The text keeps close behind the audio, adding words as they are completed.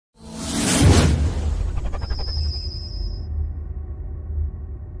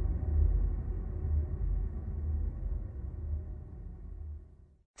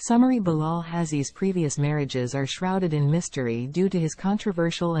Summary: Bilal Hazi's previous marriages are shrouded in mystery due to his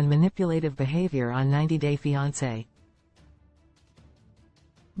controversial and manipulative behavior on 90 Day Fiancé.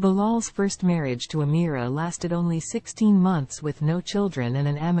 Bilal's first marriage to Amira lasted only 16 months with no children and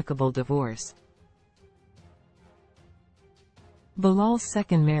an amicable divorce. Bilal's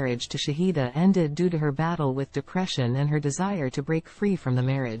second marriage to Shahida ended due to her battle with depression and her desire to break free from the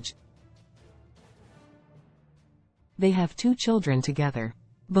marriage. They have 2 children together.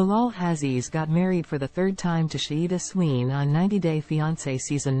 Bilal Hazi's got married for the third time to Shahida Sween on 90 Day Fiancé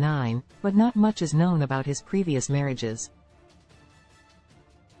Season 9, but not much is known about his previous marriages.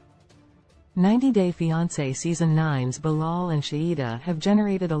 90 Day Fiancé Season 9's Bilal and Shahida have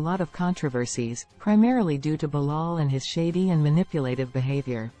generated a lot of controversies, primarily due to Bilal and his shady and manipulative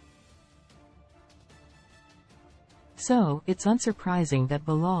behavior. So, it's unsurprising that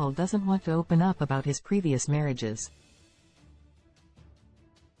Bilal doesn't want to open up about his previous marriages.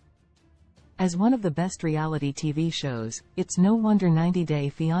 As one of the best reality TV shows, it's no wonder 90 Day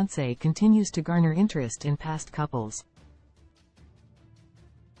Fiancé continues to garner interest in past couples.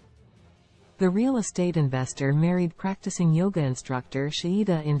 The real estate investor married practicing yoga instructor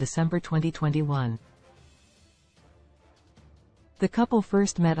Shahida in December 2021. The couple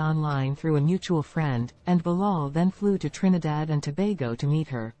first met online through a mutual friend, and Bilal then flew to Trinidad and Tobago to meet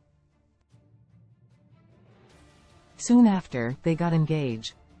her. Soon after, they got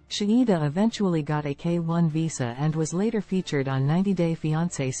engaged. Shahida eventually got a K-1 visa and was later featured on 90 Day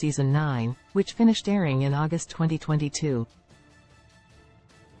Fiancé Season 9, which finished airing in August 2022.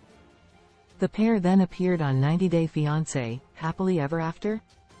 The pair then appeared on 90 Day Fiancé, Happily Ever After?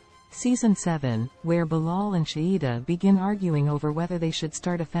 Season 7, where Bilal and Shahida begin arguing over whether they should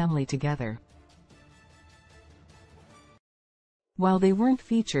start a family together. While they weren't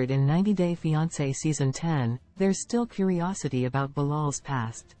featured in 90 Day Fiancé Season 10, there's still curiosity about Bilal's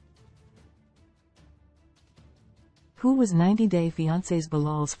past. Who was 90 Day Fiancé's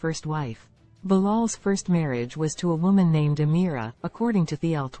Bilal's first wife? Bilal's first marriage was to a woman named Amira, according to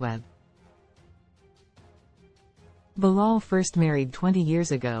TheAltweb. Bilal first married 20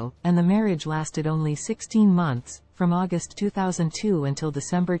 years ago, and the marriage lasted only 16 months, from August 2002 until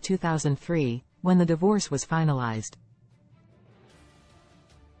December 2003, when the divorce was finalized.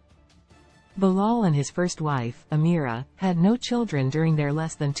 Bilal and his first wife, Amira, had no children during their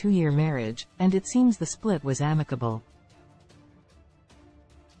less than 2-year marriage, and it seems the split was amicable.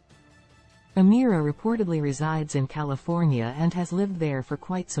 Amira reportedly resides in California and has lived there for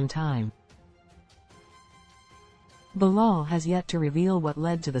quite some time. Bilal has yet to reveal what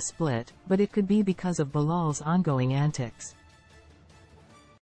led to the split, but it could be because of Bilal's ongoing antics.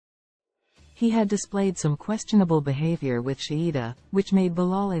 He had displayed some questionable behavior with Shahida, which made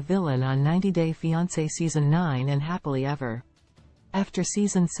Bilal a villain on 90 Day Fiancé Season 9 and Happily Ever After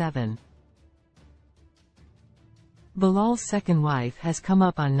Season 7. Bilal's second wife has come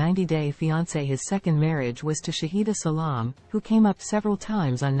up on 90 Day Fiancé. His second marriage was to Shahida Salam, who came up several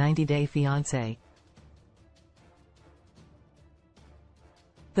times on 90 Day Fiancé.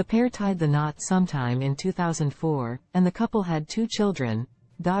 The pair tied the knot sometime in 2004, and the couple had 2 children,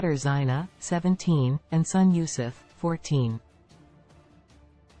 daughter Zaina, 17, and son Yusuf, 14.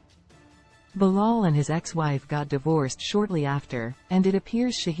 Bilal and his ex-wife got divorced shortly after, and it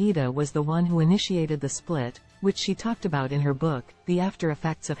appears Shahida was the one who initiated the split, which she talked about in her book, The After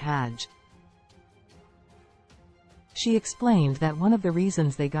Effects of Hajj. She explained that one of the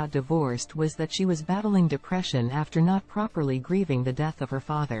reasons they got divorced was that she was battling depression after not properly grieving the death of her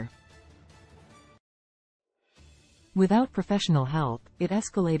father. Without professional help, it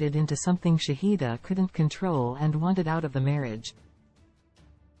escalated into something Shahida couldn't control and wanted out of the marriage.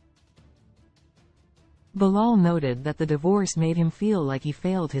 Bilal noted that the divorce made him feel like he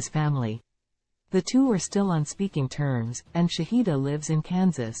failed his family. The two are still on speaking terms, and Shahida lives in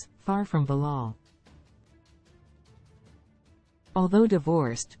Kansas, far from Bilal. Although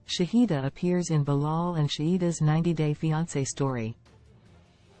divorced, Shahida appears in Bilal and Shahida's 90 Day Fiancé story.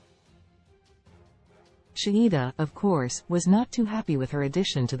 Shahida, of course, was not too happy with her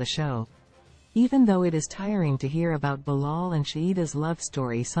addition to the show. Even though it is tiring to hear about Bilal and Shahida's love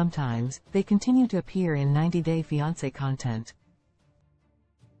story sometimes, they continue to appear in 90 Day Fiancé content.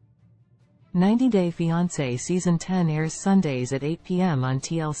 90 Day Fiancé Season 10 airs Sundays at 8 p.m. on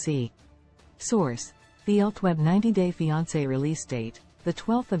TLC. Source: TheAltweb. 90 Day Fiancé release date: the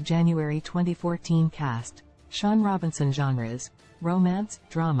 12th of January 2014. Cast: Sean Robinson. Genres: romance,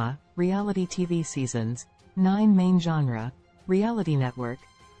 drama, reality TV. Seasons: 9 main genre: reality network,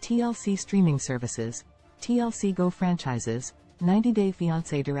 TLC streaming services, TLC Go franchises. 90 Day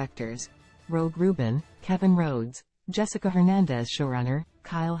Fiancé directors: Rogue Rubin, Kevin Rhodes, Jessica Hernandez. Showrunner: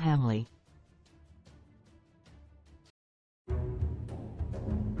 Kyle Hamley.